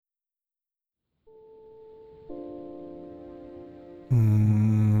You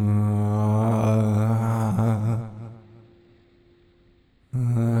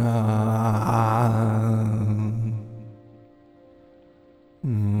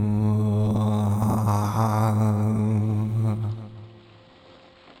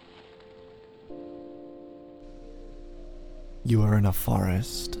are in a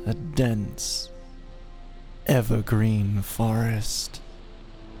forest, a dense, evergreen forest.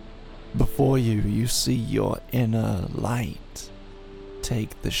 Before you, you see your inner light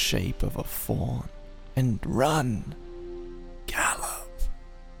take the shape of a fawn and run, gallop,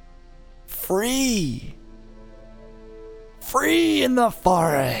 free in the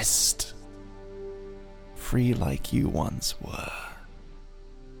forest, free like you once were.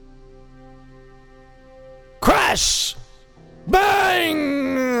 Crash!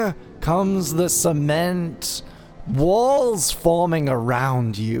 Bang! Comes the cement, walls forming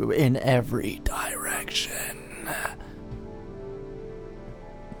around you in every direction.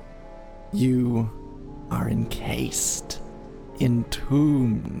 You are encased,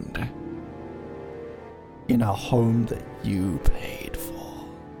 entombed, in a home that you paid for.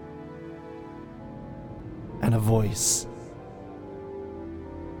 And a voice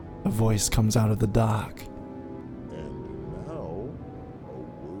comes out of the dark.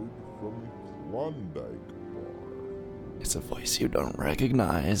 It's a voice you don't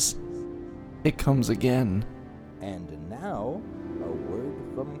recognize. It comes again. And now, a word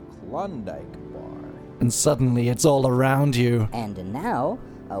from Klondike Bar. And suddenly it's all around you. And now,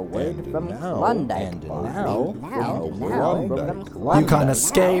 a word And from now- Klondike and Bar. now- And from Klondike Klondike You can't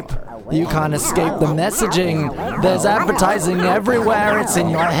escape. You can't escape the messaging. There's advertising everywhere. It's in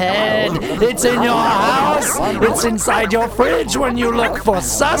your head. It's in your house. It's inside your fridge when you look for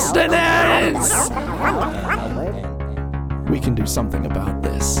sustenance. We can do something about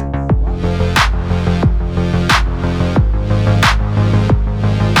this.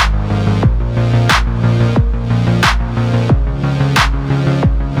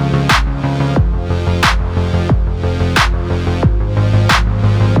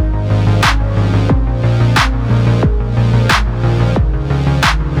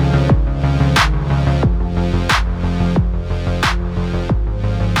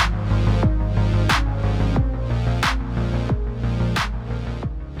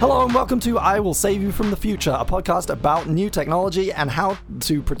 Hello and welcome to I Will Save You from the Future, a podcast about new technology and how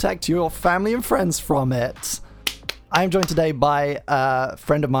to protect your family and friends from it. I am joined today by a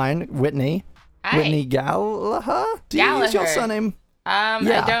friend of mine, Whitney. Hi. Whitney Gallagher? Do you use your Gallagher. surname?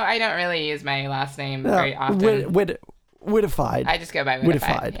 Yeah. I don't really use my last name very often. Wittified. I just go by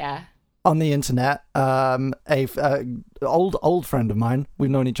Wittified. Wittified. Yeah. On the internet. Old friend of mine.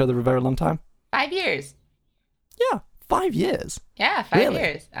 We've known each other a very long time. 5 years. Yeah, 5 years. Yeah, 5 Really?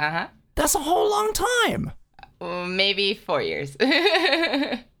 years. Uh-huh. That's a whole long time. Well, maybe 4 years.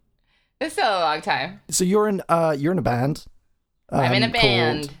 It's still a long time. So you're in a band. I'm in a called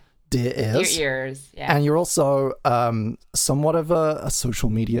band. Dear Ears. Your ears. Yeah. And you're also somewhat of a social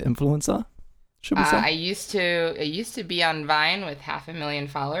media influencer, should we say? I used to be on Vine with 500,000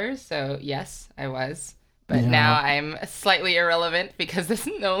 followers, so yes, I was. But Yeah. now I'm slightly irrelevant because this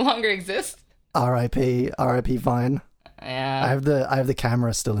no longer exists. R.I.P. Vine. Yeah. I have the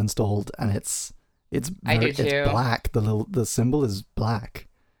camera still installed, and it's I do too. it's black. The symbol is black.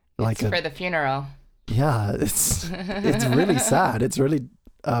 It's for the funeral. Yeah, it's really sad. It's really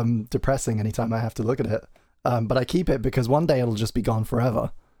depressing anytime I have to look at it. But I keep it because one day it'll just be gone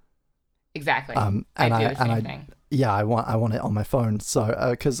forever. Exactly. I do the same thing. Yeah, I want it on my phone. So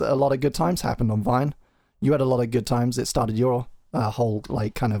because a lot of good times happened on Vine. You had a lot of good times. It started your whole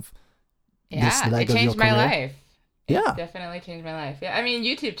kind of this Yeah, leg it of your changed my career. life. Yeah. It definitely changed my life. Yeah, I mean,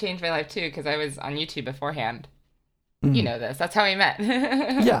 YouTube changed my life too because I was on YouTube beforehand. Mhm. You know this. That's how we met.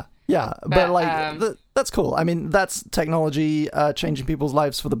 Yeah, but But, like that's cool. I mean, that's technology changing people's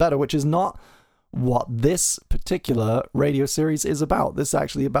lives for the better, which is not what this particular radio series is about. This is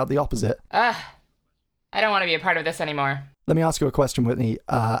actually about the opposite. I don't want to be a part of this anymore. Let me ask you a question, Whitney.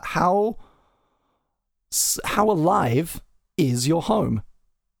 How alive is your home?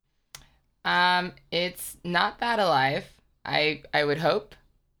 It's not that alive. I would hope.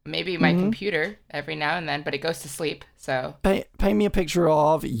 Maybe my computer every now and then, but it goes to sleep. So Paint me a picture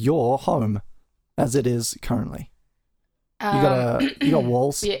of your home as it is currently. You got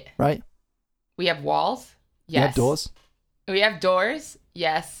walls, right? We have walls. Yes. You have doors. We have doors.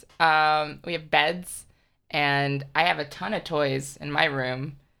 Yes. We have beds, and I have a ton of toys in my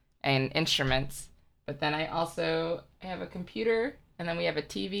room and instruments. But then I have a computer, and then we have a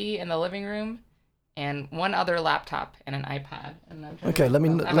TV in the living room, and one other laptop and an iPad. And Okay, let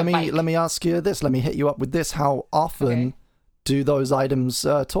me ask you this. Let me hit you up with this. How often do those items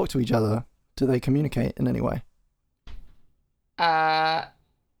talk to each other? Do they communicate in any way? My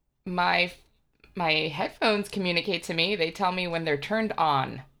headphones communicate to me. They tell me when they're turned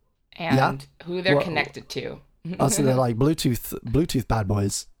on and who they're connected to. Oh, so they're like Bluetooth bad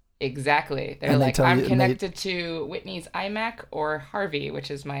boys. Exactly. They're like, I'm connected to Whitney's iMac or Harvey, which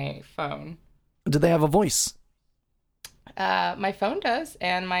is my phone. Do they have a voice? My phone does,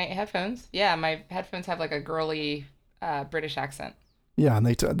 and my headphones. Yeah, my headphones have like a girly British accent. Yeah, and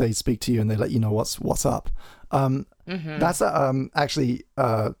they speak to you and they let you know what's up. That's actually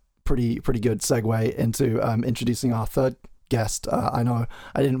a pretty good segue into introducing our third guest. I know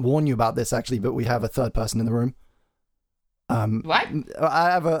I didn't warn you about this actually, but we have a third person in the room. What?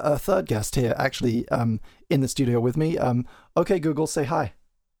 I have a third guest here actually in the studio with me. Okay, Google, say hi.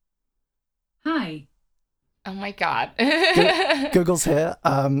 Hi. Oh my God. Google's here.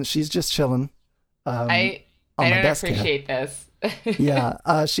 She's just chilling. I don't appreciate this.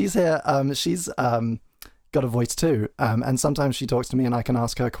 Yeah, she's here. She's got a voice too, and sometimes she talks to me, and I can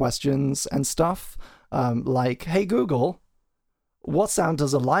ask her questions and stuff. Like, hey Google, what sound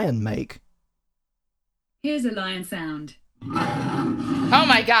does a lion make? Here's a lion sound. Oh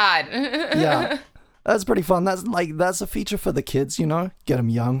my God. Yeah, that's pretty fun. That's a feature for the kids, you know. Get them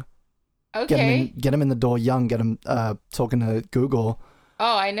young. Okay. Get them in the door young. Get them talking to Google.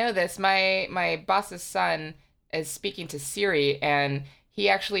 Oh, I know this. My boss's son is speaking to Siri, and he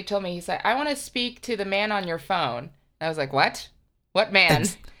actually told me, he said, I want to speak to the man on your phone. And I was like, what? What man?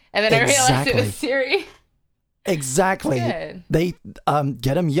 And then I realized it was Siri. Exactly. Good. They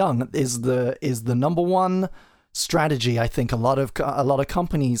get them young is the number one strategy I think a lot of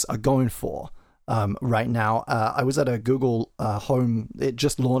companies are going for right now. I was at a Google Home. It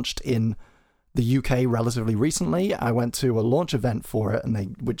just launched in the UK relatively recently. I went to a launch event for it,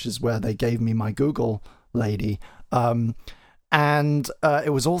 which is where they gave me my Google lady. And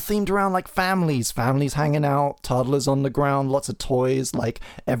it was all themed around like families hanging out, toddlers on the ground, lots of toys, like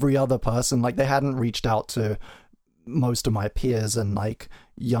every other person. Like they hadn't reached out to most of my peers and like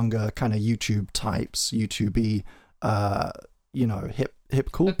younger kind of YouTube types, YouTube-y,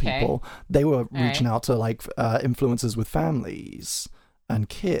 hip cool people. They were reaching out to like influencers with families and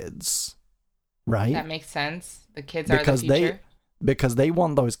kids, right? That makes sense. The kids are the future. Because they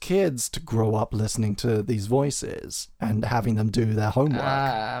want those kids to grow up listening to these voices and having them do their homework.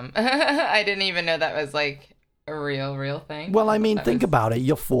 I didn't even know that was like a real thing. Well, I mean, think about it.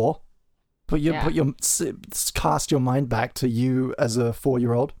 You're 4. Cast your mind back to you as a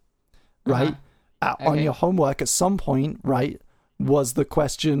 4-year-old, right? Okay. On your homework at some point, right, was the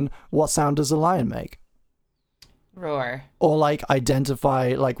question, what sound does a lion make? Roar. Or like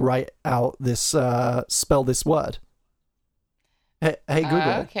identify, like write out this, spell this word. Hey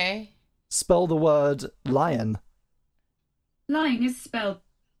Google. Okay. Spell the word lion. Lying is spelled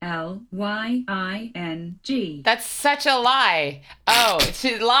Lying. That's such a lie. Oh,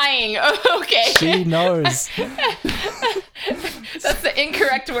 she's lying. Oh, okay. She knows. That's the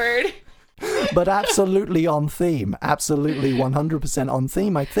incorrect word. But absolutely on theme. Absolutely 100% on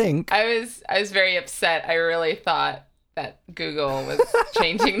theme, I think. I was very upset. I really thought that Google was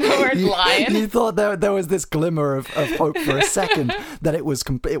changing the word lion. You thought there was this glimmer of hope for a second that it was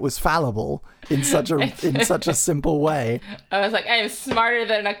fallible in such a simple way. I was like, I am smarter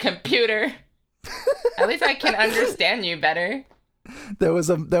than a computer. At least I can understand you better. There was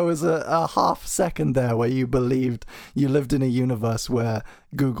a half second there where you believed you lived in a universe where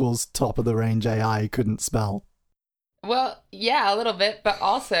Google's top of the range AI couldn't spell. Well, yeah, a little bit, but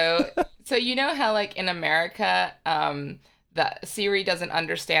also, so you know how like in America, the Siri doesn't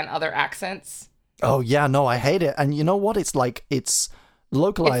understand other accents? Oh yeah, no, I hate it. And you know what? It's like it's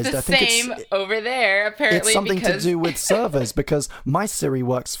localized. It's the I think same over there, apparently. It's something to do with servers because my Siri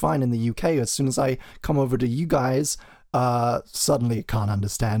works fine in the UK. As soon as I come over to you guys, suddenly it can't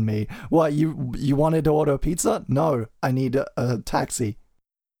understand me. What, you wanted to order a pizza? No, I need a taxi.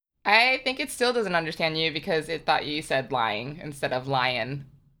 I think it still doesn't understand you because it thought you said lying instead of lion.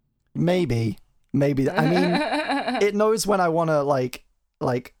 Maybe. I mean, it knows when I want to like,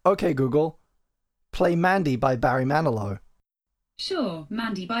 okay, Google, play Mandy by Barry Manilow. Sure,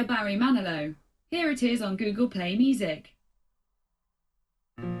 Mandy by Barry Manilow. Here it is on Google Play Music.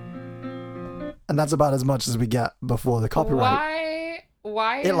 And that's about as much as we get before the copyright.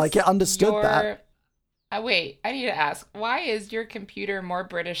 Why it understood that. Wait, I need to ask. Why is your computer more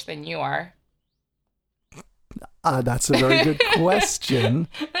British than you are? That's a very good question.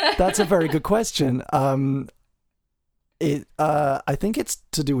 I think it's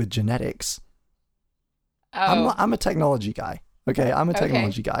to do with genetics. Oh. I'm a technology guy. Okay, I'm a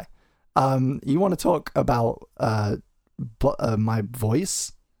technology guy. You want to talk about my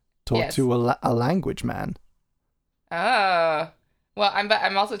voice talk Yes. to a language, man. Oh. Well,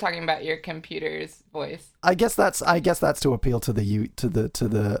 I'm also talking about your computer's voice. I guess that's to appeal to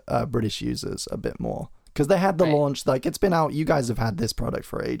the British users a bit more, because they had the Right. launch, like it's been out. You guys have had this product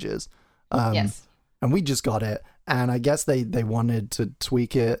for ages, Yes. and we just got it. And I guess they wanted to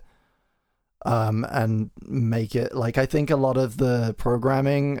tweak it, and make it like, I think a lot of the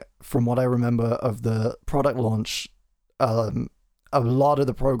programming, from what I remember of the product launch, a lot of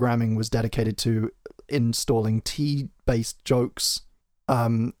the programming was dedicated to installing tea-based jokes,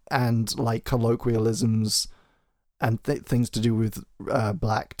 and like colloquialisms and things to do with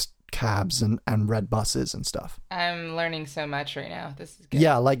black cabs and red buses and stuff. I'm learning so much right now. This is good.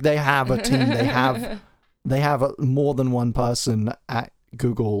 Yeah, like they have a team. They have more than one person at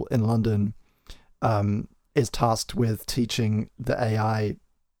Google in London is tasked with teaching the AI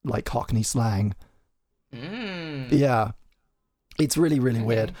like Cockney slang. Yeah. It's really, really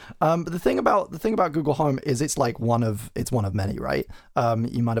weird. But the thing about Google Home is it's one of many, right?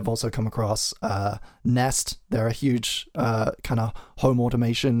 You might have also come across Nest. They're a huge kind of home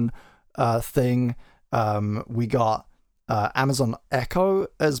automation thing. We got Amazon Echo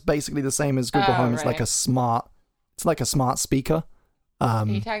as basically the same as Google Home. It's right. like a smart speaker. Are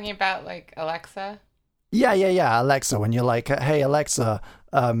you talking about like Alexa? Yeah. Alexa, when you're like, hey Alexa,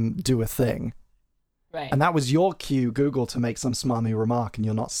 do a thing. Right. And that was your cue, Google, to make some smarmy remark, and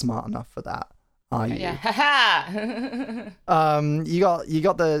you're not smart enough for that, are you? Yeah. Haha. You got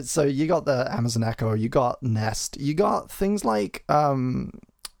the Amazon Echo, you got Nest, you got things like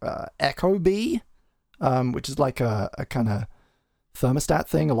Echo Bee, which is like a kind of thermostat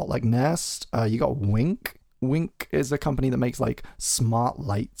thing, a lot like Nest. You got Wink. Wink is a company that makes like smart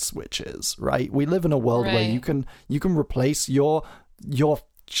light switches, right? We live in a world where Right. you can replace your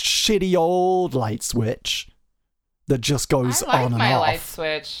shitty old light switch that just goes I like on and my off. light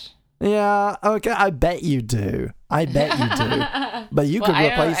switch. Yeah, okay, I bet you do. But you could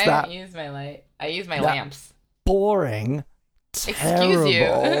replace I that don't use my light. I use my that- lamps. boring, terrible, Excuse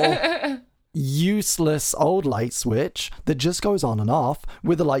you. useless old light switch that just goes on and off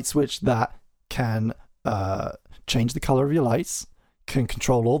with a light switch that can change the color of your lights, can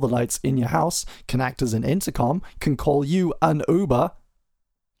control all the lights in your house, can act as an intercom, can call you an Uber.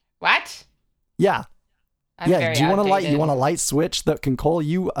 What? Yeah. I'm yeah, very do you want outdated. a light switch that can call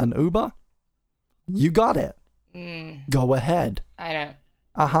you an Uber? You got it. Go ahead. I don't.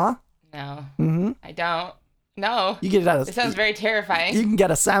 Uh-huh. No. Mm-hmm. I don't. No. You get it out It sounds very terrifying. You can get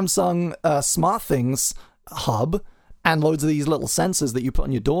a Samsung SmartThings hub and loads of these little sensors that you put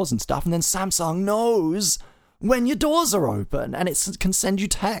on your doors and stuff, and then Samsung knows when your doors are open, and it can send you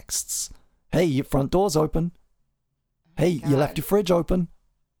texts. Hey, your front door's open. Hey, you God. left your fridge open.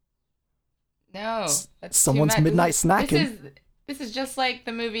 No. That's someone's too much. midnight snacking. This is just like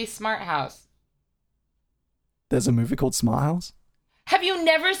the movie Smart House. There's a movie called Smart House. Have you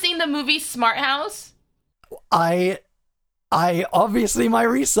never seen the movie Smart House? I obviously my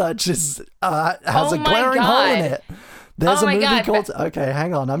research has Oh a my glaring hole in God. it. There's Oh a my movie God. called. Okay,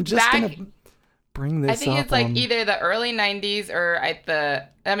 hang on. I'm just Back- gonna bring this I think up. it's like on- either the early 90s or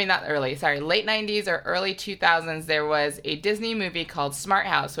late 90s or early 2000s. There was a Disney movie called Smart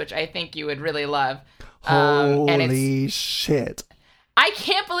House, which I think you would really love. And Holy shit! I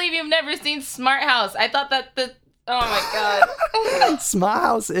can't believe you've never seen Smart House. I thought that oh my God. Smart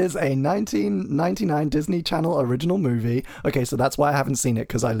House is a 1999 Disney Channel original movie. Okay, so that's why I haven't seen it,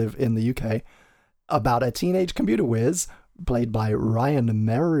 because I live in the UK. About a teenage computer whiz played by Ryan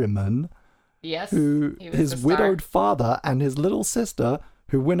Merriman, Yes. who he was his the star. widowed father and his little sister,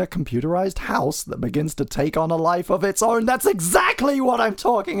 who win a computerized house that begins to take on a life of its own. That's exactly what I'm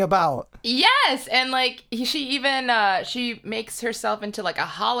talking about. Yes, and like she even she makes herself into like a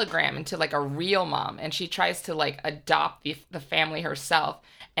hologram, into like a real mom, and she tries to like adopt the family herself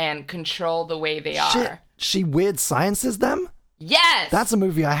and control the way they Shit, are. she weird sciences them? Yes, That's a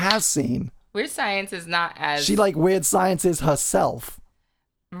movie I have seen. Weird Science is not as She like weird sciences herself.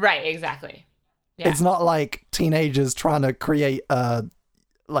 right, exactly. Yeah. It's not like teenagers trying to create a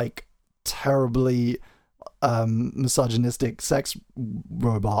like terribly misogynistic sex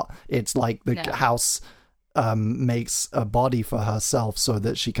robot. It's like the No. house makes a body for herself so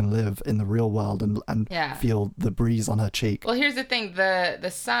that she can live in the real world and Yeah. feel the breeze on her cheek. Well, here's the thing: the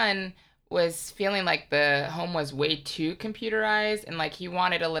son was feeling like the home was way too computerized, and like he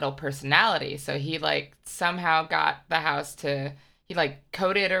wanted a little personality. So he like somehow got the house to he like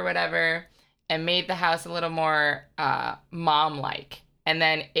coded or whatever, and made the house a little more mom-like. And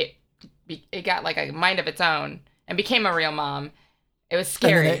then it got like a mind of its own and became a real mom. It was And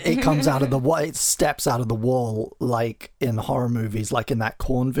scary. then it comes out of the wall. It steps out of the wall, like in horror movies, like in that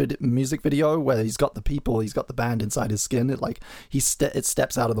Korn music video where he's got the band inside his skin. It it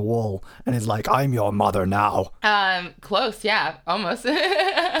steps out of the wall and is like, "I'm your mother now." Close, yeah, almost. Yeah,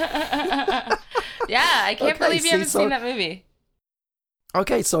 I can't believe you haven't seen that movie.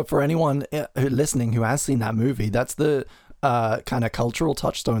 Okay, so for anyone listening who has seen that movie, that's the kind of cultural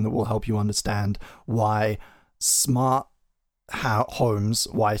touchstone that will help you understand why smart homes,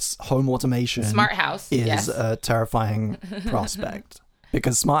 why home automation Smart house is yes. a terrifying prospect.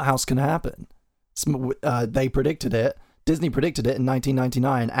 Because smart house can happen. They predicted it. Disney predicted it in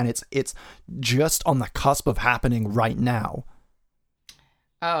 1999, and it's just on the cusp of happening right now.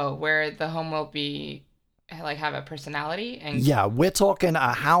 Oh, where the home will be like have a personality and Yeah, we're talking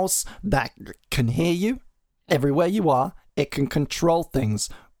a house that can hear you everywhere you are. It can control things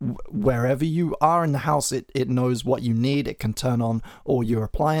wherever you are in the house. It knows what you need. It can turn on all your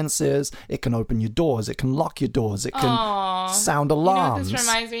appliances. It can open your doors. It can lock your doors. It can Aww. sound alarms. You know what this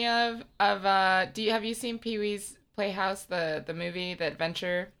reminds me of? Have you seen Pee-wee's Playhouse, the movie, the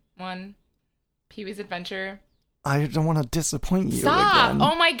adventure one? Pee-wee's Adventure? I don't want to disappoint you Stop! again.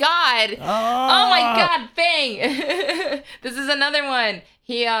 Oh my god! Oh my god, Bang! This is another one.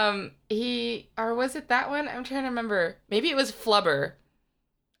 He or was it that one? I'm trying to remember. Maybe it was Flubber.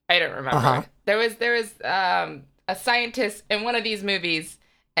 I don't remember. Uh-huh. There was a scientist in one of these movies,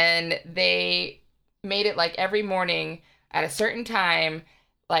 and they made it like every morning at a certain time,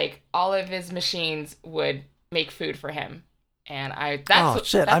 like all of his machines would make food for him. And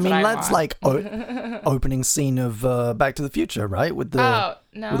that's I mean, that's want. like opening scene of Back to the Future, right? With the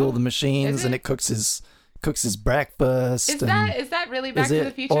with all the machines, and it cooks his breakfast. Is that really Back to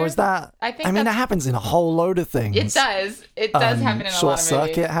the Future? Or is that? I think it happens in a whole load of things. It does. It does happen in a lot of movies. Short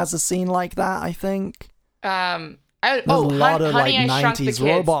Circuit has a scene like that, I think. There's a lot of Honey, like I Shrunk the 90s Kids.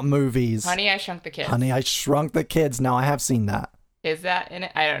 robot movies. Honey, I Shrunk the Kids. Honey, I Shrunk the Kids. Now I have seen that. Is that in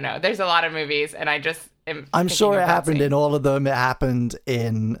it? I don't know. There's a lot of movies, and I just I'm sure it happened in all of them. It happened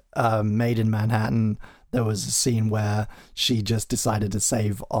in Made in Manhattan. There was a scene where she just decided to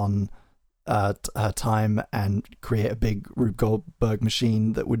save on her time and create a big Rube Goldberg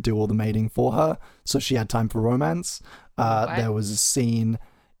machine that would do all the mating for her, so she had time for romance. There was a scene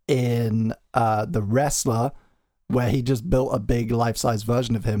in The Wrestler where he just built a big life-size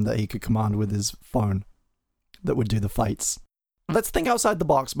version of him that he could command with his phone that would do the fights. Let's think outside the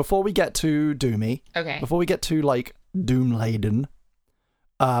box before we get to Doomy. Okay. Before we get to like Doom-laden,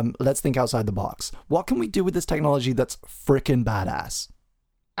 let's think outside the box. What can we do with this technology that's frickin' badass?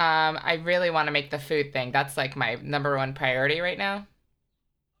 I really want to make the food thing. That's like my number one priority right now.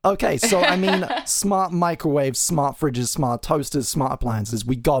 Okay, so I mean, smart microwaves, smart fridges, smart toasters, smart appliances,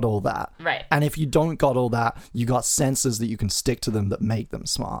 we got all that. Right. And if you don't got all that, you got sensors that you can stick to them that make them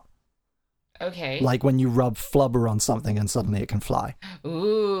smart. Okay. Like when you rub flubber on something and suddenly it can fly.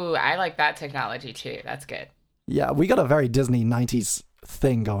 Ooh, I like that technology too. That's good. Yeah, we got a very Disney 90s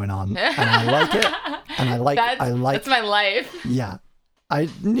thing going on, and I like it. And I like that's my life. Yeah. I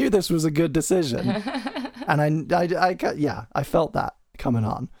knew this was a good decision. And I felt that coming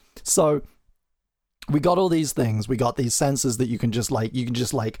on. So we got all these things. We got these sensors that you can just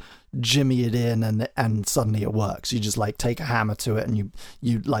jimmy it in and suddenly it works. You just like take a hammer to it and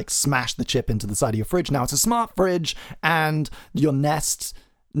you like smash the chip into the side of your fridge. Now it's a smart fridge and your Nest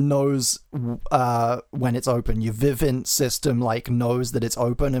knows when it's open. Your Vivint system like knows that it's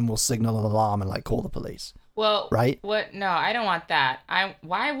open and will signal an alarm and like call the police. Well, right? What? No, I don't want that.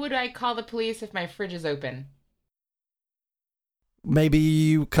 Why would I call the police if my fridge is open? Maybe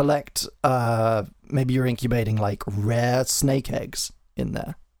you collect, maybe you're incubating like rare snake eggs in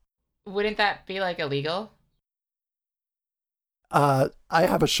there. Wouldn't that be like illegal? I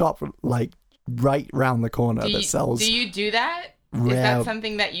have a shop like right round the corner that sells. Do you do that? Rare Is that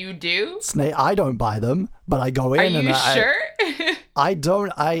something that you do? Snake. I don't buy them, but I go in. Are you sure? I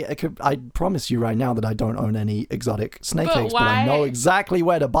don't. I promise you right now that I don't own any exotic snake eggs, why? but I know exactly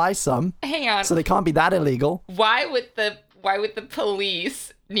where to buy some. Hang on. So they can't be that illegal. Why would the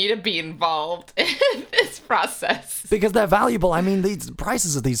police need to be involved in this process? Because they're valuable. I mean, these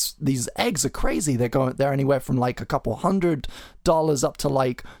prices of these eggs are crazy. They're anywhere from like a couple $100 up to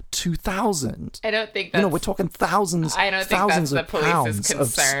like $2,000. I don't think that's... we're talking thousands. I don't think thousands that's the of police's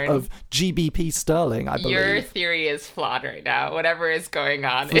pounds concern. of GBP sterling. I believe Your theory is flawed right now. Whatever is going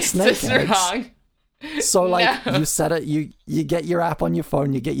on For is snake just eggs. wrong. So like No. you set it, you get your app on your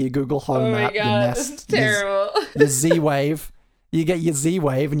phone, you get your Google Home Oh my app, your god, this is Nest, terrible. your Z-Wave. You get your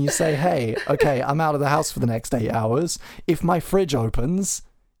Z-Wave and you say, hey, okay, I'm out of the house for the next 8 hours. If my fridge opens,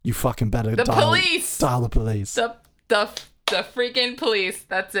 you fucking better The police! dial the police. The the freaking police.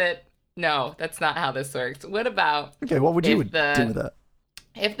 That's it. No, that's not how this works. What about Okay, what would you if do with it?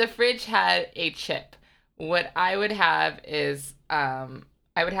 if the fridge had a chip? What I would have is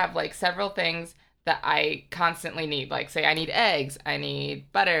I would have like several things that I constantly need. Like, say I need eggs, I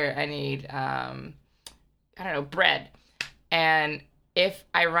need butter, I need I don't know, bread. And if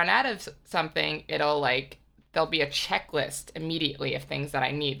I run out of something, it'll like there'll be a checklist immediately of things that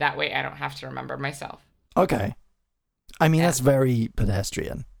I need. That way I don't have to remember myself. Okay. I mean, Yeah. that's very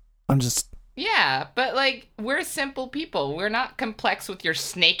pedestrian. I'm just... Yeah, but like we're simple people. We're not complex with your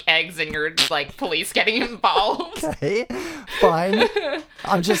snake eggs and your like police getting involved. Okay, fine.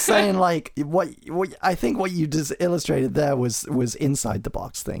 I'm just saying, like, what I think what you just illustrated there was inside the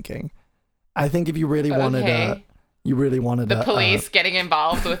box thinking. I think if you really wanted Okay. The a police getting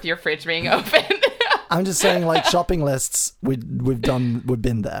involved with your fridge being open. I'm just saying, like, shopping lists. We've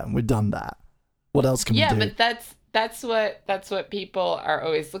been there. We've done that. What else can we Yeah, do? but that's what people are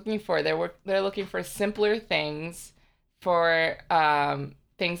always looking for. They're looking for simpler things for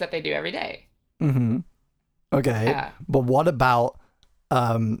things that they do every day. Mm-hmm. Okay, Yeah. but what about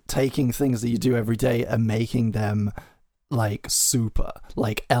taking things that you do every day and making them like super,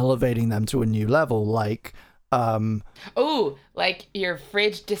 like elevating them to a new level, like Oh, like your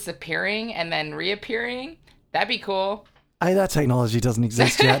fridge disappearing and then reappearing? That'd be cool. that technology doesn't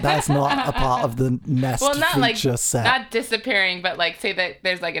exist yet. That's not a part of the Nest Well, not feature like set. not disappearing, but like say that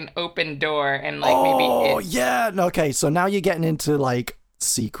there's like an open door and like oh, maybe it's, yeah. No, okay, so now you're getting into like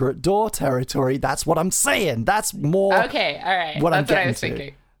secret door territory. That's what I'm saying. That's more Okay, all right. what I'm That's what I getting was to.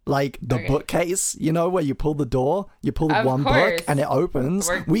 thinking. Like the Okay. bookcase, you know, where you pull the door, you pull Of one book course. and it opens.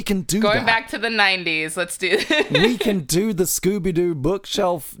 We're We can do Going that. back to the 90s, let's do We can do the Scooby-Doo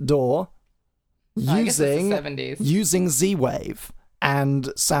bookshelf door I guess it's the using 70s. using Z-Wave and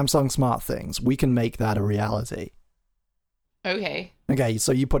Samsung Smart Things. We can make that a reality. Okay. Okay,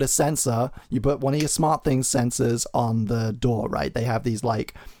 so you put a sensor, you put one of your Smart Things sensors on the door, right? They have these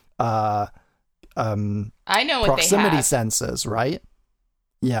like I know what proximity they have. sensors, right?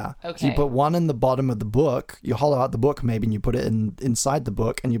 Yeah. So Okay. you put one in the bottom of the book, you hollow out the book maybe, and you put it inside the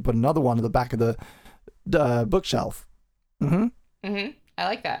book, and you put another one at the back of the bookshelf. Mm-hmm. Mhm. I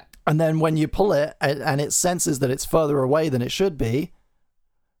like that. And then when you pull it and it senses that it's further away than it should be,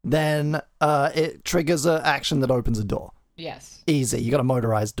 then it triggers an action that opens a door. Yes. Easy. You got a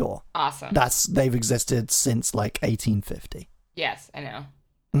motorized door. Awesome. They've existed since like 1850. Yes, I know.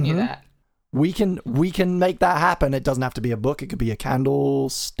 Mhm. Knew that. We can make that happen. It doesn't have to be a book. It could be a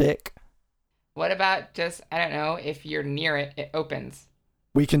candlestick. What about just, I don't know, if you're near it, it opens.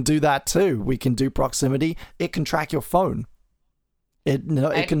 We can do that too. We can do proximity. It can track your phone. It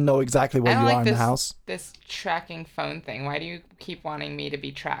can know exactly where I you don't are like in the house. this tracking phone thing. Why do you keep wanting me to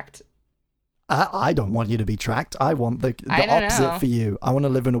be tracked? I don't want you to be tracked. I want the I don't opposite know. for you. I want to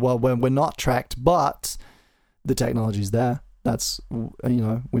live in a world where we're not tracked, but the technology's there. That's,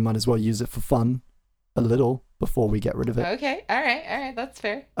 we might as well use it for fun a little before we get rid of it. Okay, all right, that's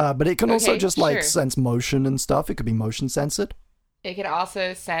fair. But it can also Okay, just like sure. sense motion and stuff. It could be motion censored. It could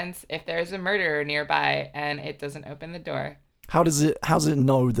also sense if there's a murderer nearby and it doesn't open the door. How's it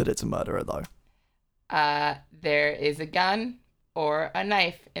know that it's a murderer though? There is a gun or a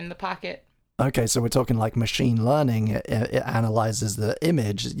knife in the pocket. Okay, so we're talking like machine learning. It analyzes the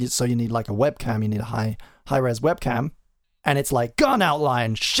image, so you need like a webcam. You need a high res webcam, and it's like gun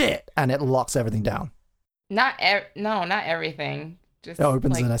outline, shit, and it locks everything down. Not everything. Just It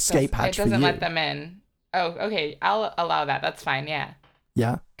opens like, an escape hatch It for doesn't you. let them in. Oh, okay. I'll allow that. That's fine. Yeah.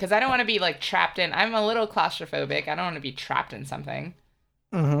 Yeah. Because I don't want to be like trapped in. I'm a little claustrophobic. I don't want to be trapped in something.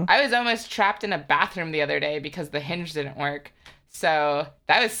 Mm-hmm. I was almost trapped in a bathroom the other day because the hinge didn't work. So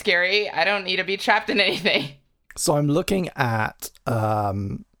that was scary. I don't need to be trapped in anything. So I'm looking at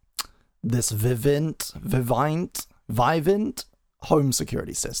this Vivint home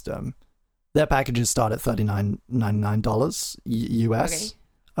security system. Their packages start at $39.99 US.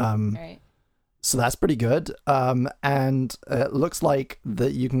 All right. So that's pretty good. And it looks like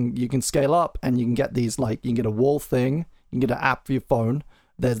that you can scale up and you can get these, like, you can get a wall thing, you can get an app for your phone.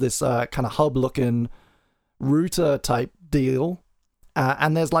 There's this kind of hub looking router type deal.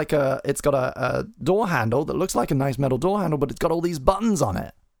 And there's like it's got a door handle that looks like a nice metal door handle, but it's got all these buttons on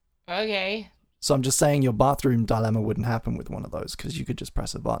it. Okay. So I'm just saying your bathroom dilemma wouldn't happen with one of those because you could just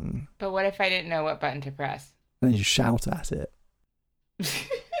press a button But what if I didn't know what button to press? and then you shout at it. I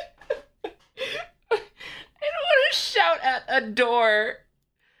don't want to shout at a door.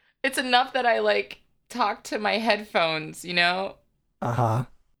 It's enough that I like talk to my headphones, you know? Uh-huh.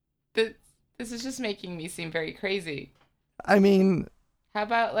 This is just making me seem very crazy. I mean, How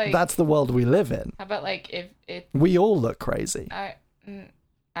about like? That's the world we live in. How about like if We all look crazy.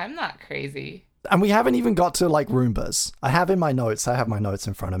 I'm not crazy. And we haven't even got to like Roombas. I have my notes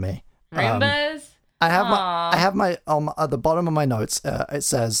in front of me. Roombas? I have my at the bottom of my notes. It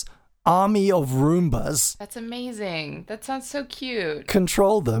says army of Roombas. That's amazing. That sounds so cute.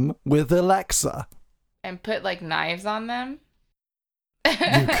 Control them with Alexa. And put like knives on them.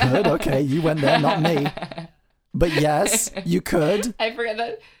 You could. Okay, you went there, not me. But yes, you could. I forgot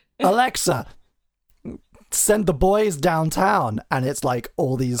that. Alexa, send the boys downtown, and it's like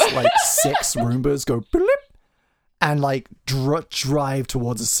all these like 6 Roombas go blip, and like drive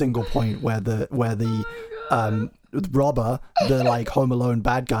towards a single point where the robber, the like Home Alone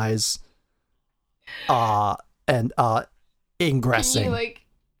bad guys are ingressing. Can you like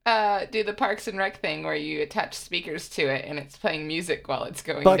do the Parks and Rec thing where you attach speakers to it and it's playing music while it's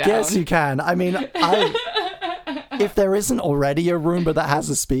going down? But yes, you can. I mean, if there isn't already a Roomba that has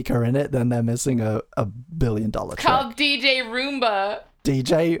a speaker in it, then they're missing a $1 billion trick. Called DJ Roomba.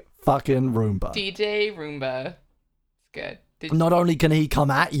 DJ fucking Roomba. DJ Roomba. It's good. Not only can he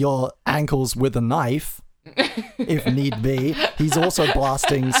come at your ankles with a knife, if need be, he's also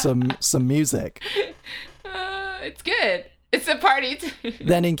blasting some music. It's good. It's a party.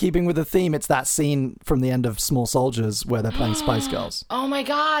 Then in keeping with the theme, it's that scene from the end of Small Soldiers where they're playing Spice Girls. Oh my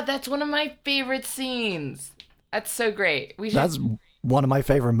god, that's one of my favorite scenes. That's so great. That's one of my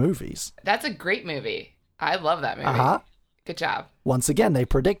favorite movies. That's a great movie. I love that movie. Uh-huh. Good job. Once again, they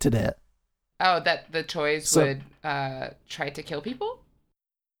predicted it. Oh, that the toys would try to kill people?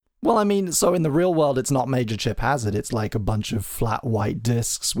 Well, I mean, so in the real world, it's not Major Chip Hazard. It's like a bunch of flat white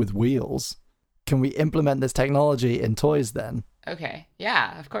discs with wheels. Can we implement this technology in toys then? Okay.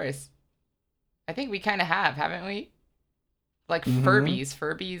 Yeah, of course. I think we kind of have, haven't we? Like Furbies.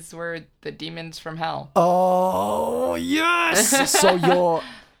 Furbies were the demons from hell. Oh, yes! So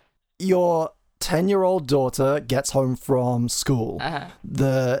your 10-year-old daughter gets home from school.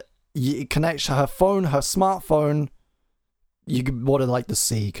 You connect her phone, her smartphone. You could order like the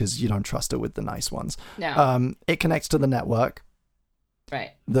C because you don't trust it with the nice ones. No. It connects to the network.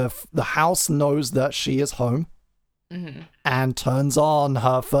 Right. The house knows that she is home and turns on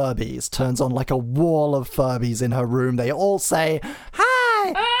her Furbies. Turns on like a wall of Furbies in her room. They all say,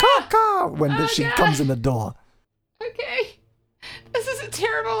 "Hi, Coco," when she comes in the door. Okay. This is a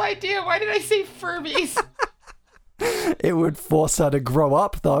terrible idea. Why did I say Furbies? It would force her to grow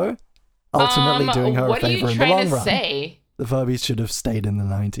up, though. Ultimately doing her a favor in the long run. What are you trying to say? The Furbies should have stayed in the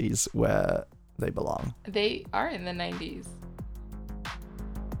 90s where they belong. They are in the 90s.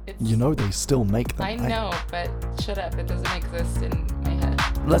 You know they still make them. I know, but shut up. It doesn't exist in my head.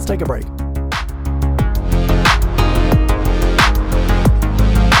 Let's take a break.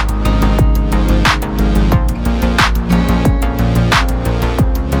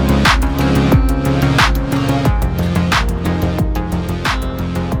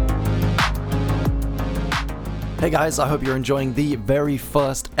 Hey guys, I hope you're enjoying the very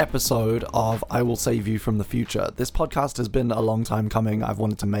first episode of I Will Save You from the Future. This podcast has been a long time coming. I've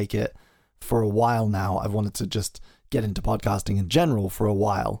wanted to make it for a while now. I've wanted to just get into podcasting in general for a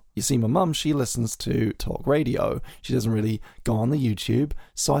while. You see, my mum, she listens to talk radio. She doesn't really go on the YouTube.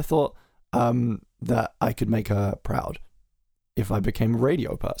 So I thought that I could make her proud if I became a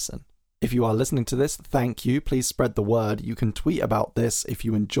radio person. If you are listening to this, thank you. Please spread the word. You can tweet about this if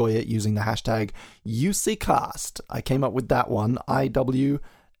you enjoy it using the hashtag UCCast. I came up with that one, IWSYcast,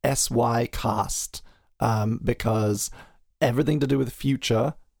 because everything to do with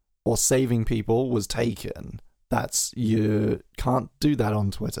future or saving people was taken. You can't do that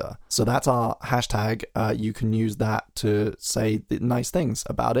on Twitter. So that's our hashtag. You can use that to say nice things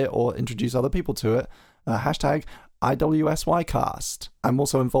about it or introduce other people to it. Hashtag IWSYcast. I'm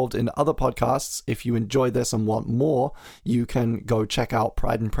also involved in other podcasts. If you enjoy this and want more, you can go check out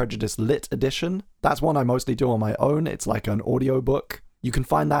Pride and Prejudice Lit Edition. That's one I mostly do on my own. It's like an audiobook. You can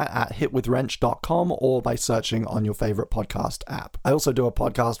find that at hitwithwrench.com or by searching on your favorite podcast app. I also do a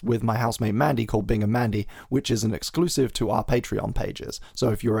podcast with my housemate Mandy called Bing and Mandy, which is an exclusive to our Patreon pages.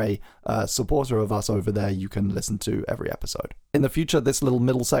 So if you're a supporter of us over there, you can listen to every episode. In the future, this little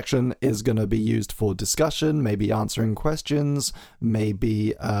middle section is going to be used for discussion, maybe answering questions,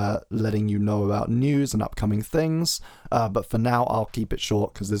 maybe letting you know about news and upcoming things. But for now, I'll keep it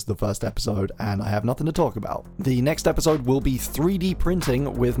short because this is the first episode and I have nothing to talk about. The next episode will be 3D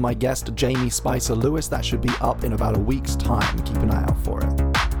printing with my guest Jamie Spicer Lewis. That should be up in about a week's time. Keep an eye out for it.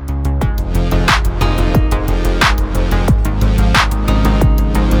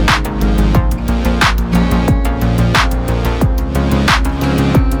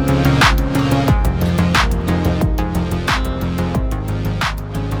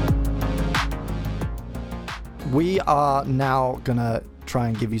 are now gonna try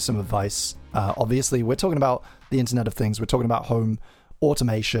and give you some advice. Obviously, we're talking about the Internet of Things. We're talking about home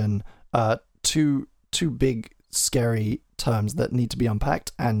automation. Two big, scary terms that need to be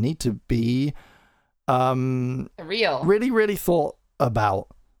unpacked and need to be real. really, really thought about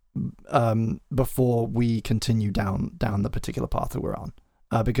before we continue down the particular path that we're on,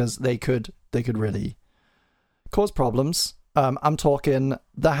 because they could really cause problems. I'm talking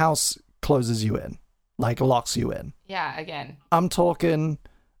the house closes you in, like locks you in. Yeah, again. I'm talking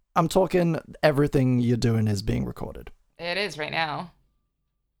everything you're doing is being recorded. It is right now.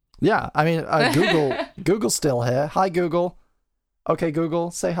 Yeah, I mean, Google's still here. Hi, Google. Okay, Google,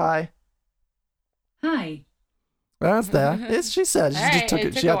 say hi. Hi. That's there. She said. She All just right, took it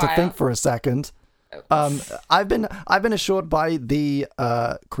it. took She a had to while. think for a second. I've been assured by the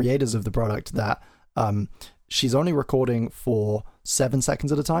creators of the product that she's only recording for 7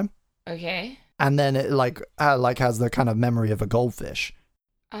 seconds at a time, Okay. and then it has the kind of memory of a goldfish.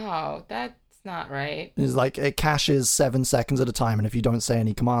 Oh, that's not right. It's like it caches 7 seconds at a time, and if you don't say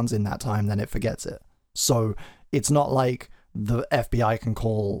any commands in that time, then it forgets it. So it's not like the FBI can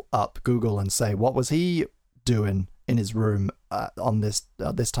call up Google and say, what was he doing in his room on this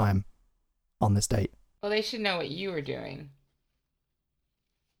time, on this date? Well, they should know what you were doing.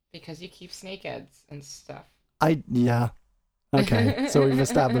 Because you keep snake heads and stuff. Yeah. Okay, so we've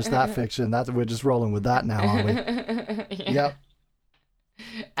established that fiction. We're just rolling with that now, aren't we? Yeah. Yep.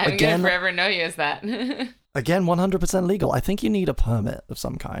 I'm Again- gonna forever know you as that. Again, 100% legal. I think you need a permit of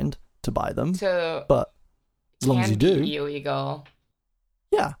some kind to buy them, So but as long as you can do, be illegal.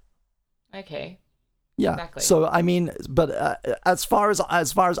 yeah. Okay. Yeah. Exactly. So I mean, but as far as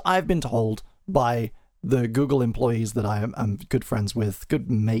I've been told by the Google employees that I'm good friends with, good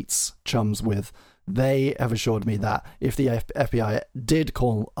mates, chums with, they have assured me that if the FBI did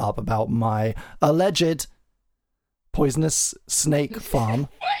call up about my alleged poisonous snake farm,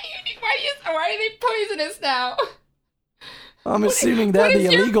 Why are they poisonous now? I'm assuming they're What the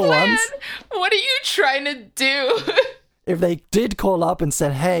is your illegal plan? ones. What are you trying to do? If they did call up and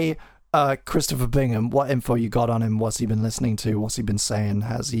said, hey, Christopher Bingham, what info you got on him? What's he been listening to? What's he been saying?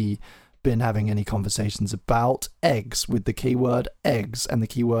 Has he been having any conversations about eggs with the keyword eggs and the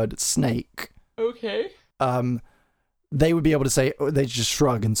keyword snake? Okay. They would be able to say, they just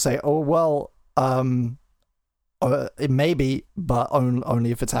shrug and say, oh, well, it may be, but only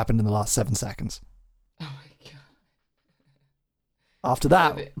if it's happened in the last 7 seconds. Oh my god. After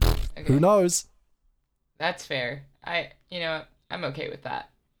that, Okay. who knows? That's fair. I'm okay with that.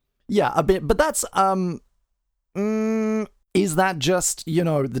 Yeah, a bit, but that's is that just,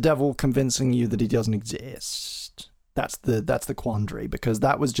 the devil convincing you that he doesn't exist? That's the quandary, because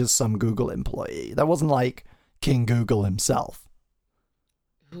that was just some Google employee. That wasn't like King Google himself.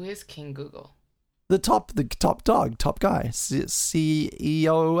 Who is King Google? The top dog, top guy,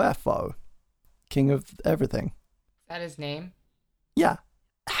 CEOFO, king of everything. Is that his name? Yeah,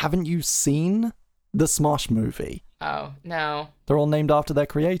 haven't you seen the Smosh movie? Oh, no. They're all named after their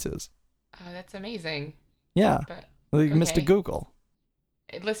creators. Oh, that's amazing. Yeah, But like Mr. okay. Google.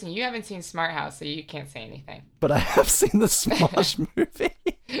 Listen, you haven't seen Smart House, so you can't say anything. But I have seen the Smosh movie.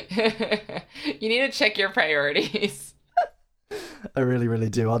 You need to check your priorities. I really, really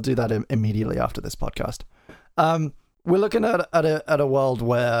do. I'll do that immediately after this podcast. We're looking at a world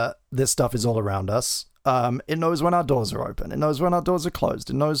where this stuff is all around us. It knows when our doors are open. It knows when our doors are closed.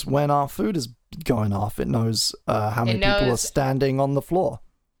 It knows when our food is going off. It knows how many people are knows- standing on the floor.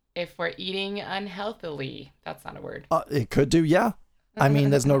 If we're eating unhealthily, that's not a word. It could do, yeah. I mean,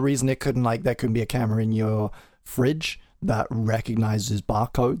 there's no reason it couldn't. Like, there couldn't be a camera in your fridge that recognizes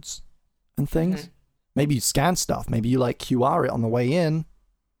barcodes and things. Mhm. Maybe you scan stuff. Maybe you like QR it on the way in.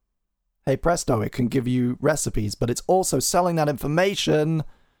 Hey presto, it can give you recipes, but it's also selling that information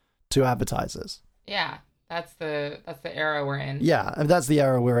to advertisers. Yeah, that's the era we're in. Yeah, and that's the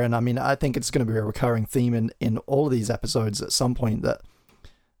era we're in. I mean, I think it's going to be a recurring theme in all of these episodes at some point, that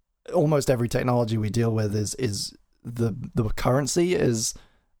almost every technology we deal with is the currency is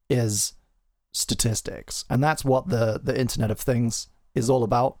statistics, and that's what the Internet of Things is all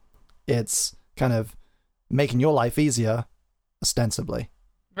about. It's kind of making your life easier, ostensibly,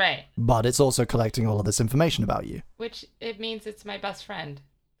 Right. but it's also collecting all of this information about you. Which it means it's my best friend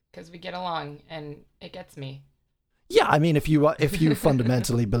because we get along and it gets me. Yeah, I mean, if you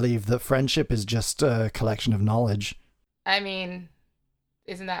fundamentally believe that friendship is just a collection of knowledge. I mean,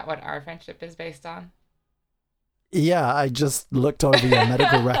 isn't that what our friendship is based on? Yeah, I just looked over your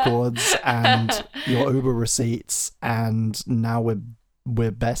medical records and your Uber receipts, and now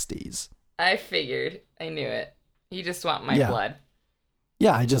we're besties. I figured. I knew it. You just want my Yeah. blood.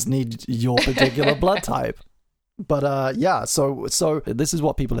 Yeah, I just need your particular blood type. But yeah, so this is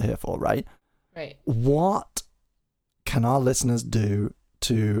what people are here for, right? Right. What can our listeners do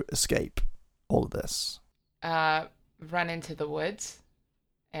to escape all of this? Run into the woods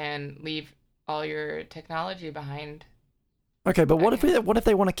and leave all your technology behind. Okay, but what if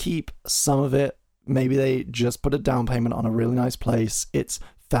they want to keep some of it? Maybe they just put a down payment on a really nice place. It's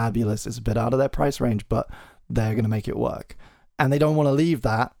fabulous. It's a bit out of their price range, but they're going to make it work. And they don't want to leave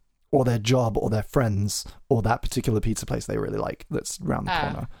that or their job or their friends or that particular pizza place they really like that's around the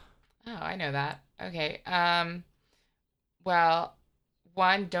corner. Oh, I know that. Okay. Well,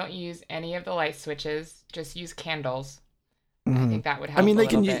 one, don't use any of the light switches. Just use candles. I think that would help. I mean, a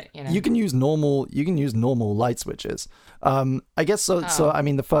little bit, you know? you can use normal light switches. I guess so. So I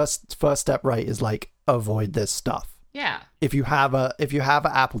mean, the first step, right, is like avoid this stuff. Yeah. If you have a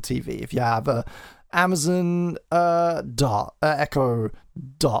Apple TV, if you have a Amazon Echo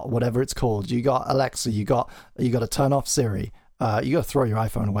Dot, whatever it's called, you got Alexa, you got to turn off Siri. You got to throw your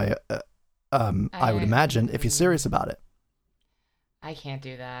iPhone away. I would imagine if you're serious about it. I can't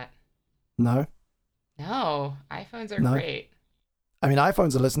do that. No. No, iPhones are No. great. I mean,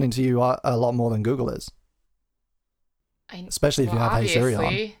 iPhones are listening to you a lot more than Google is. Especially if you have Hey Siri on.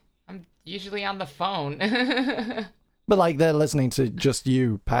 Obviously, I'm usually on the phone. But like they're listening to just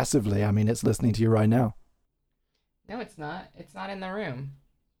you passively. I mean, it's listening to you right now. No, it's not. It's not in the room.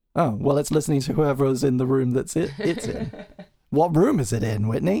 Oh, well, it's listening to whoever is in the room it's in. What room is it in,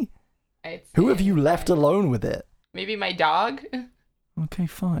 Whitney? Who have you left alone with it? Maybe my dog. Okay,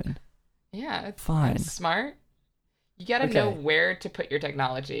 fine. Yeah, it's Fine. smart. You gotta know where to put your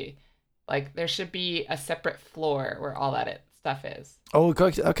technology. Like, there should be a separate floor where all that stuff is. Oh,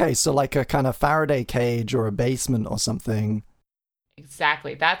 okay, so like a kind of Faraday cage or a basement or something.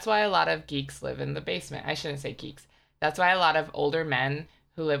 Exactly. That's why a lot of geeks live in the basement. I shouldn't say geeks. That's why a lot of older men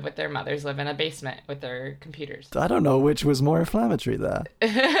who live with their mothers live in a basement with their computers. I don't know which was more inflammatory there.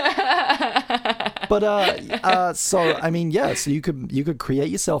 But so I mean, yeah, so you could create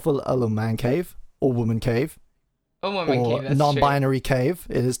yourself a little man cave or woman cave. A woman or cave, that's non-binary cave.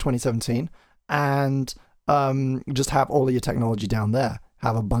 It is 2017, and just have all of your technology down there.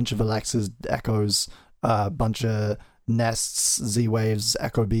 Have a bunch of Alexas, Echoes, a bunch of Nests, Z-Waves,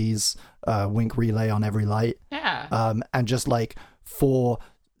 Echo Bees, Wink Relay on every light. Yeah. And just like for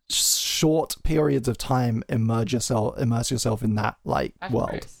short periods of time, immerse yourself in that like Of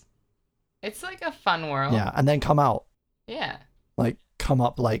world. course. It's like a fun world. Yeah, and then come out. Yeah. Like come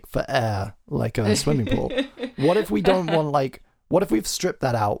up like for air, like a swimming pool. What if we don't want like? What if we've stripped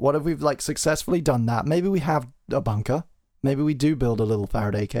that out? What if we've like successfully done that? Maybe we have a bunker. Maybe we do build a little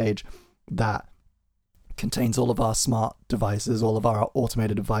Faraday cage that contains all of our smart devices, all of our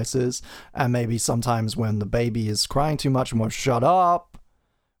automated devices, and maybe sometimes when the baby is crying too much and won't shut up,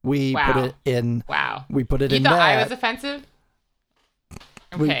 we put it in. Wow. We put it You in thought there. I was offensive?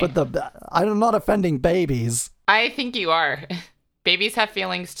 We Okay. put I'm not offending babies. I think you are. Babies have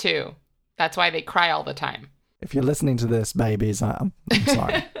feelings too. That's why they cry all the time. If you're listening to this, babies, I'm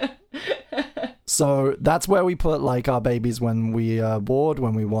sorry. So that's where we put like our babies when we are bored,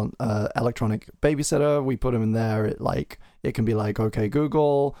 when we want electronic babysitter. We put them in there. It can be like, okay,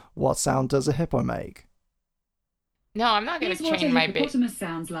 Google, what sound does a hippo make? No, I'm not going Here's to what a train my baby. hippopotamus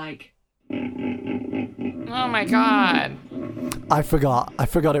sounds like. Oh my god. I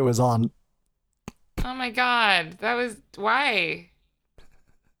forgot it was on. Oh my god. That was why.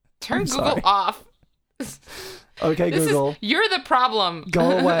 Turn I'm Google sorry. off. Okay, Google, You're the problem.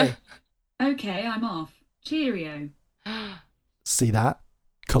 go away. Okay, I'm off. Cheerio. See that?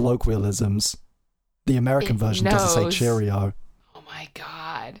 Colloquialisms. The American It version doesn't say knows. Cheerio. Oh my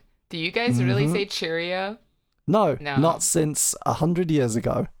god. Do you guys really say Cheerio? No, No. not since 100 years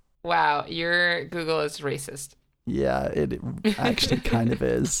ago. Wow, your Google is racist. Yeah, it actually kind of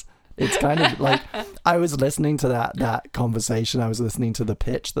is. It's kind of like I was listening to that conversation. I was listening to the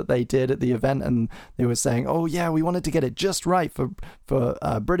pitch that they did at the event, and they were saying, "Oh yeah, we wanted to get it just right for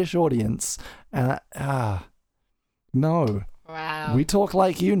a British audience." And no, Wow. we talk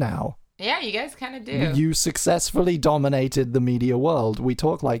like you now. Yeah, you guys kind of do. You successfully dominated the media world. We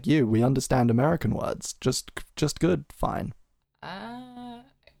talk like you. We understand American words. Just good, fine. I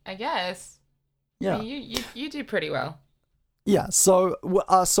guess. Yeah. You do pretty well. Yeah, so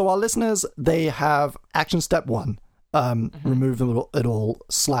our listeners, they have action step 1, remove it all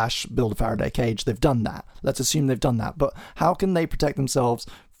 / build a Faraday cage. They've done that. Let's assume they've done that. But how can they protect themselves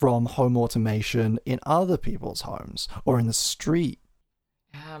from home automation in other people's homes or in the street?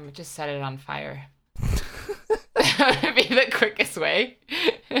 Just set it on fire. That would be the quickest way.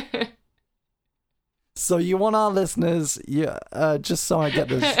 So you want our listeners, just so I get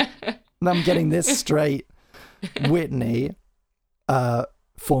this, and I'm getting this straight. Whitney,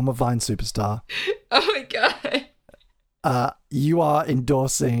 former Vine superstar, Oh my god. you are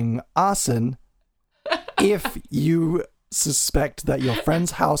endorsing arson if you suspect that your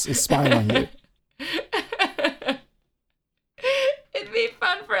friend's house is spying on you. It'd be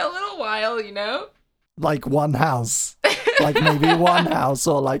fun for a little while, you know? Like one house. Like maybe one house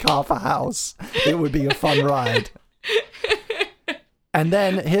or like half a house. It would be a fun ride. And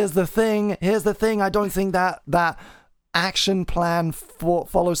then here's the thing. I don't think that action plan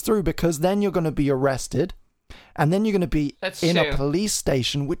follows through, because then you're going to be arrested. And then you're going to be That's in true. a police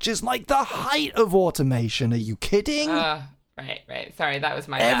station, which is like the height of automation. Are you kidding? Right. Sorry, that was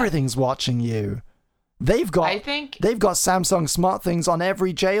my bad. Everything's watching you. They've got Samsung smart things on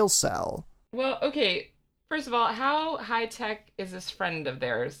every jail cell. Well, okay. First of all, how high tech is this friend of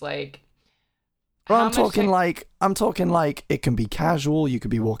theirs? Like, Well, how I'm much talking like it can be casual. You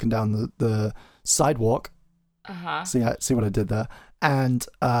could be walking down the sidewalk. See what I did there? And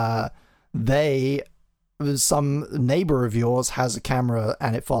some neighbor of yours has a camera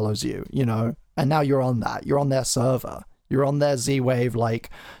and it follows you, you know, and now you're on that. You're on their server. You're on their Z-Wave, like,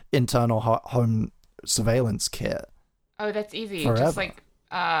 internal home surveillance kit. Oh, that's easy. Forever. Just like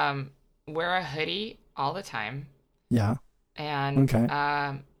wear a hoodie all the time Yeah. and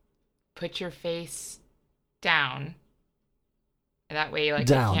Okay. put your face down. And that way, like,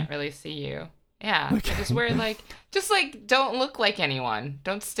 Down. they can't really see you. Yeah. Okay. Just wear like don't look like anyone.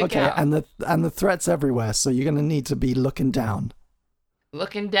 Don't stick Okay, out. and the threat's everywhere, so you're gonna need to be looking down.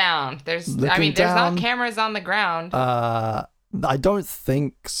 Looking down. There's Looking there's down. not cameras on the ground. I don't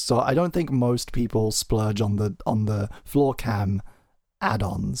think so. I don't think most people splurge on the floor cam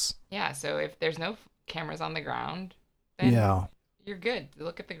add-ons. Yeah, so if there's no cameras on the ground, then Yeah. you're good.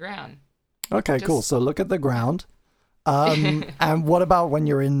 Look at the ground. Okay, cool. Just- So look at the ground. And what about when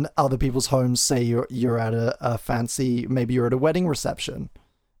you're in other people's homes? Say you're at a fancy, maybe you're at a wedding reception.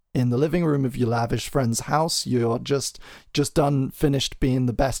 In the living room of your lavish friend's house, you're just finished being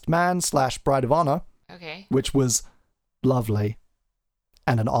the best man / bride of honor, Okay. which was lovely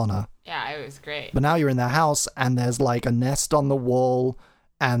and an honor. Yeah, it was great. But now you're in their house and there's like a Nest on the wall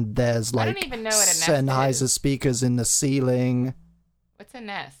and there's I don't like even know what a Nest Sennheiser is. speakers in the ceiling. What's a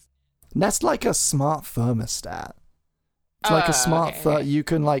Nest? Nest like a smart thermostat. It's like a smart okay. you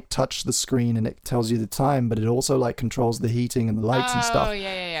can like touch the screen and it tells you the time, but it also like controls the heating and the lights and stuff. Oh,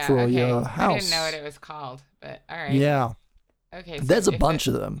 yeah. for okay. your I house. didn't know what it was called, but all right. Yeah. Okay. So There's a if bunch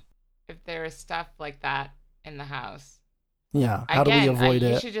of them. If there is stuff like that in the house, Yeah. How do we again, avoid you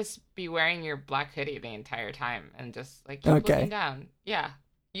it? should just be wearing your black hoodie the entire time and just like keep Okay. looking down. Yeah.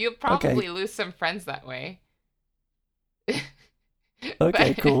 You'll probably lose some friends that way.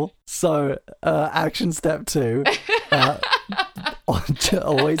 Okay, But- cool. So, action step 2.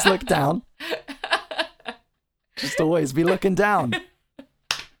 Always look down. Just always be looking down.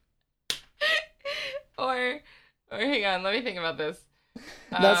 or hang on, let me think about this.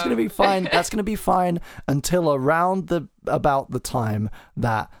 That's gonna be fine. That's gonna be fine until around about the time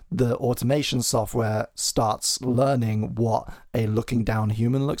that the automation software starts learning what a looking down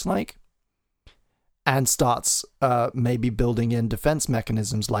human looks like, and starts maybe building in defense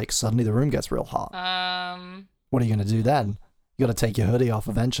mechanisms like suddenly the room gets real hot. What are you gonna do then? You gotta take your hoodie off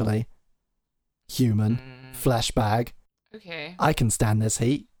eventually. Human flesh bag. Okay. I can stand this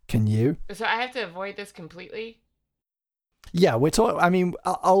heat. Can you? So I have to avoid this completely? Yeah, we're talking. I mean,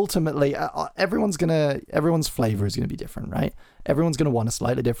 ultimately, everyone's flavor is gonna be different, right? Everyone's gonna want a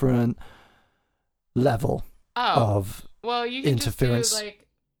slightly different level of well, you can interference. just do like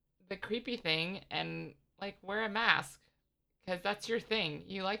the creepy thing and like wear a mask because that's your thing.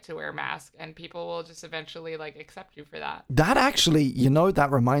 You like to wear a mask, and people will just eventually like accept you for that. That actually,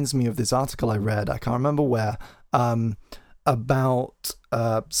 that reminds me of this article I read. I can't remember where. About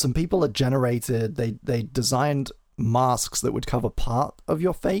some people had generated. They designed masks that would cover part of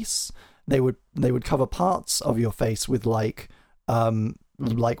your face. They would cover parts of your face with like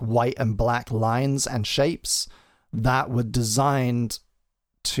white and black lines and shapes that were designed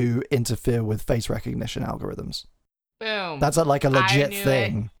to interfere with face recognition algorithms. Boom. That's like a I legit knew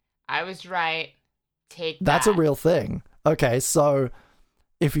thing. I was right. Take That's a that. real thing. Okay, so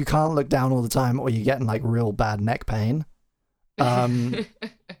if you can't look down all the time or you're getting like real bad neck pain,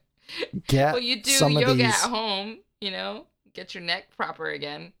 get well, you do some of yoga these. at home, get your neck proper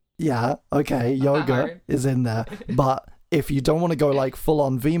again. Yeah, okay, Not yoga hard. is in there. But if you don't want to go like full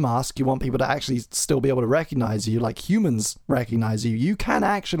on V mask, you want people to actually still be able to recognize you, like humans recognize you, you can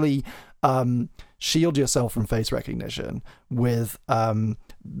actually shield yourself from face recognition with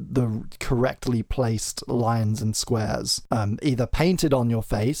the correctly placed lines and squares, either painted on your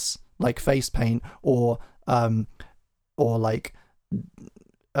face, like face paint, or or like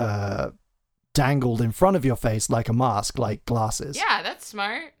dangled in front of your face like a mask, like glasses. Yeah, that's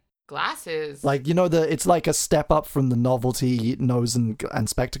smart. Glasses. Like, you know, it's like a step up from the novelty nose and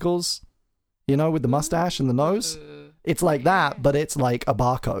spectacles, you know, with the mustache and the nose. Ooh. It's like that, but it's like a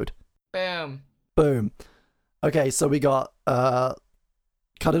barcode. Boom. Boom. Okay, so we got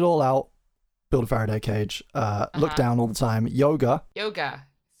cut it all out, build a Faraday cage, look down all the time, yoga. Yoga.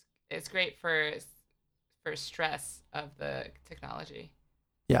 It's great for stress of the technology.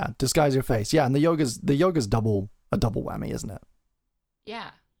 Yeah, disguise your face. Yeah, and the yoga's a double whammy, isn't it?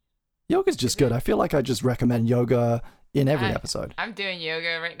 Yeah. Yoga's just good. I feel like I just recommend yoga in every episode. I'm doing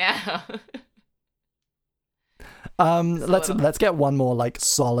yoga right now. Let's get one more like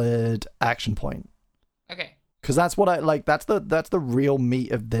solid action point. Okay. Because that's what I like. That's the real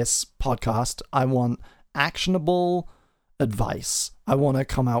meat of this podcast. I want actionable advice. I want to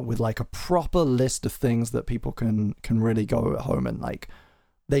come out with like a proper list of things that people can really go at home and like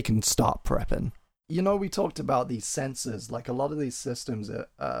they can start prepping. You know, we talked about these sensors. Like a lot of these systems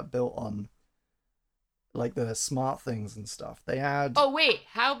are built on like the smart things and stuff. They add. Oh wait,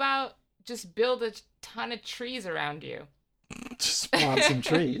 how about just build a ton of trees around you? Just plant some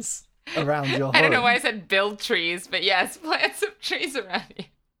trees around your home. I don't know why I said build trees, but yes, plant some trees around you.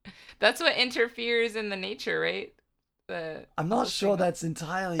 That's what interferes in the nature, right? I'm not sure that's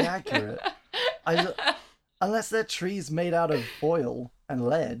entirely accurate. Unless they're trees made out of foil and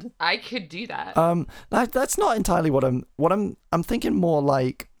lead. I could do that. That's not entirely what I'm thinking. More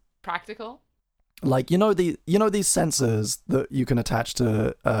like practical. Like, you know these sensors that you can attach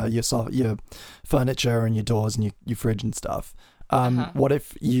to your furniture and your doors and your fridge and stuff. What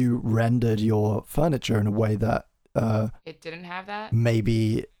if you rendered your furniture in a way that it didn't have that?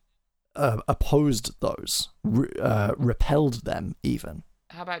 Maybe opposed those, repelled them even.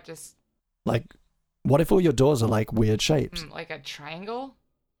 How about just like, what if all your doors are like weird shapes? like a triangle?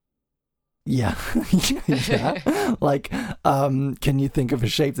 Yeah. Yeah. Like, can you think of a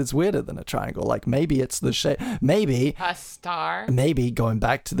shape that's weirder than a triangle? Like, maybe it's the shape. Maybe a star. Maybe going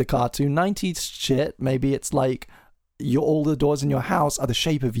back to the cartoon 90s shit. Maybe it's like all the doors in your house are the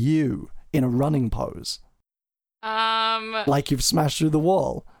shape of you in a running pose. Like you've smashed through the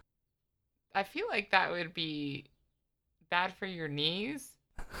wall. I feel like that would be bad for your knees.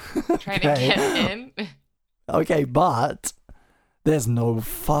 Trying to get in. Okay, but there's no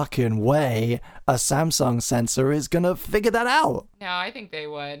fucking way a Samsung sensor is gonna figure that out. No, I think they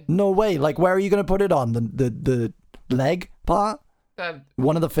would. No way. Like, where are you gonna put it on? The leg part?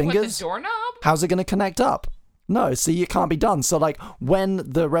 One of the fingers? The doorknob? How's it gonna connect up? No, see, it can't be done. So, like, when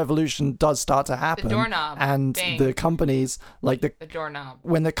the revolution does start to happen, the doorknob, and the companies, like the doorknob,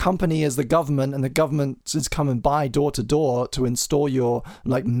 when the company is the government, and the government is coming by door to door to install your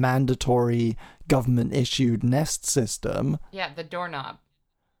like mandatory government issued Nest system, yeah, the doorknob,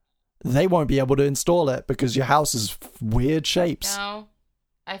 they won't be able to install it because your house is weird shapes. No,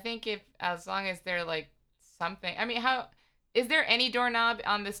 I think as long as they're like something. I mean, how is there any doorknob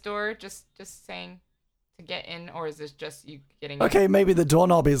on this door? Just saying. Get in, or is this just you getting okay in? Maybe the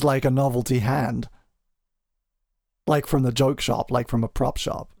doorknob is like a novelty hand, like from the joke shop, like from a prop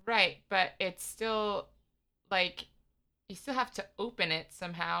shop, right? But it's still like you still have to open it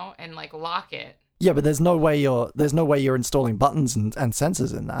somehow and like lock it. Yeah, but there's no way you're installing buttons and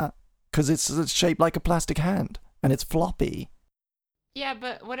sensors in that because it's shaped like a plastic hand and it's floppy. Yeah,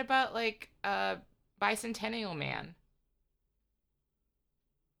 but what about like Bicentennial Man?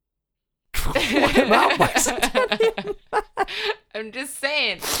 What about Bicentennial Man? I'm just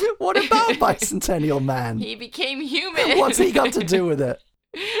saying. What about Bicentennial Man? He became human. What's he got to do with it?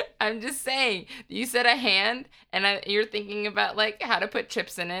 I'm just saying. You said a hand, and you're thinking about like how to put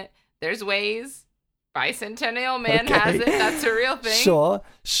chips in it. There's ways. Bicentennial Man has it. That's a real thing.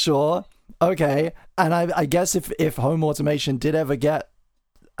 Sure. Okay. And I guess if home automation did ever get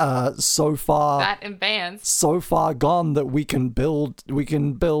so far gone that we can build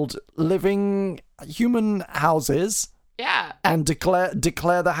living human houses, yeah, and declare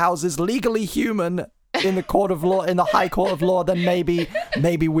the houses legally human in the court of law, in the high court of law, then maybe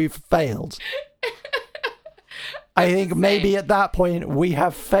we've failed. I think maybe at that point we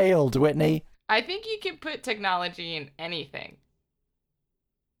have failed, Whitney. I think you can put technology in anything.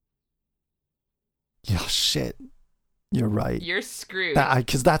 Yeah, shit. You're right. You're screwed.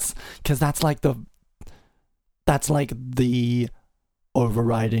 Because that's like the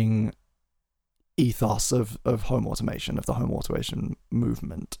overriding ethos of home automation, of the home automation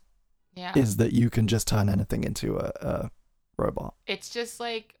movement. Yeah. Is that you can just turn anything into a robot. It's just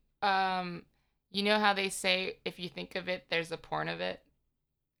like, you know how they say if you think of it, there's a porn of it?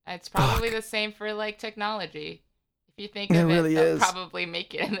 It's probably the same for like technology. If you think It of really they'll is. probably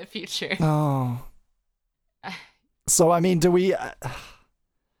make it in the future. Oh. So I mean, do we?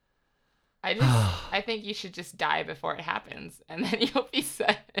 I think you should just die before it happens, and then you'll be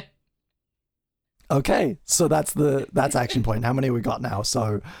set. Okay, so that's action point. How many we got now?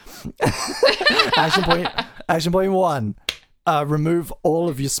 So action point 1. Remove all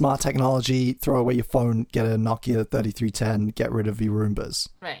of your smart technology, throw away your phone, get a Nokia 3310, get rid of your Roombas.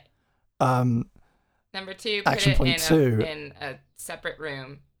 Right. Number 2, put Action it point 2. in a separate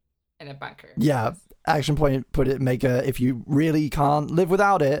room in a bunker. Yeah, action point, if you really can't live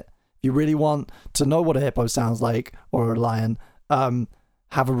without it, if you really want to know what a hippo sounds like, or a lion,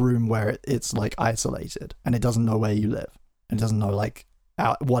 have a room where it's like isolated, and it doesn't know where you live. It doesn't know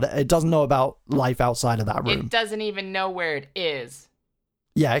it doesn't know about life outside of that room. It doesn't even know where it is.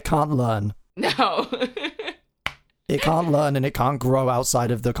 Yeah, it can't learn. No. It can't learn, and it can't grow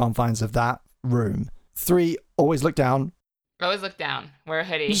outside of the confines of that room. 3, always look down. Always look down. Wear a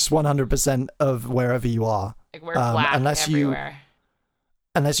hoodie. Just 100% of wherever you are. Like wear black everywhere.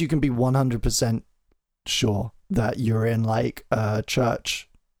 Unless you can be 100% sure that you're in like a church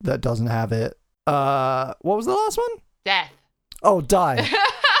that doesn't have it. What was the last one? Death. Oh, die.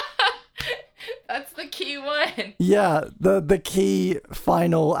 That's the key one. Yeah, the key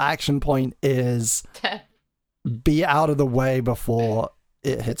final action point is Death. Be out of the way before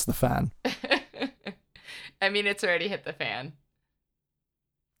it hits the fan. I mean, it's already hit the fan.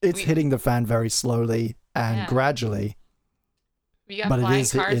 It's hitting the fan very slowly and gradually. We got But flying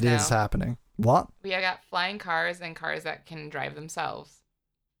cars it now. is happening. What? We got flying cars and cars that can drive themselves.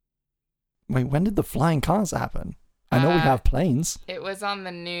 Wait, when did the flying cars happen? I know we have planes. It was on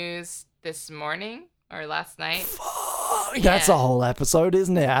the news this morning or last night. That's a whole episode,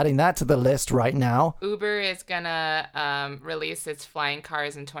 isn't it? Adding that to the list right now. Uber is gonna release its flying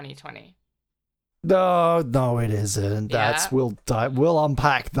cars in 2020. No, it isn't. We'll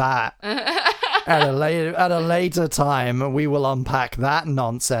unpack that at a later time. We will unpack that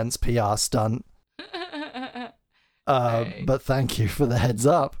nonsense PR stunt. But thank you for the heads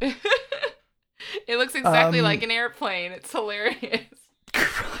up. It looks exactly like an airplane. It's hilarious.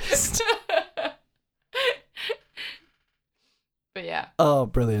 Christ. But yeah. Oh,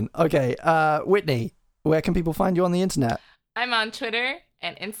 brilliant. Okay, Whitney, where can people find you on the internet? I'm on Twitter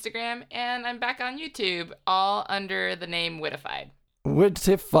and Instagram, and I'm back on YouTube, all under the name Witified.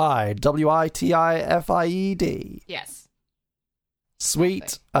 Witified. Witified. Yes.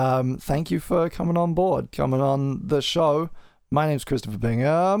 Sweet. Thank you for coming on coming on the show. My name's Christopher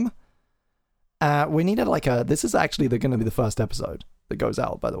Bingham. We needed this is actually going to be the first episode that goes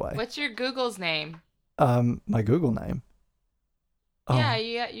out, by the way. What's your Google's name? My Google name. Oh.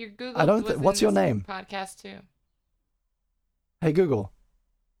 Yeah, your Google. What's your name? Podcast too. Hey Google,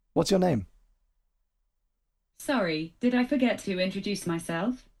 what's your name? Sorry, did I forget to introduce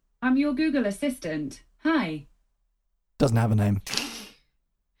myself? I'm your Google Assistant. Hi. Doesn't have a name.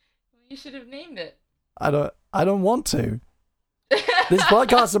 You should have named it. I don't want to. This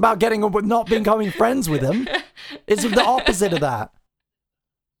podcast is about not becoming friends with him. It's the opposite of that.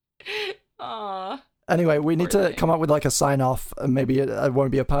 Aww. Anyway, we need to come up with a sign off. Maybe it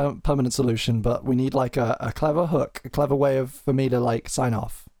won't be a permanent solution, but we need a clever hook, a clever way for me to sign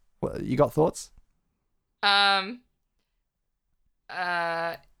off. You got thoughts? Something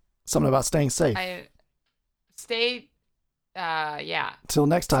about staying safe. Yeah. Till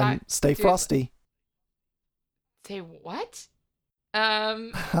next time, stay frosty. Say what?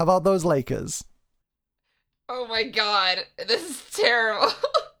 How about those Lakers? Oh my god, this is terrible.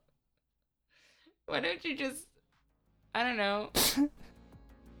 Why don't you just, I don't know,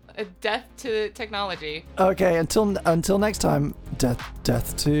 a death to technology. Okay, until next time,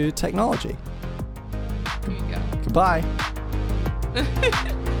 death to technology. Here you go. Goodbye.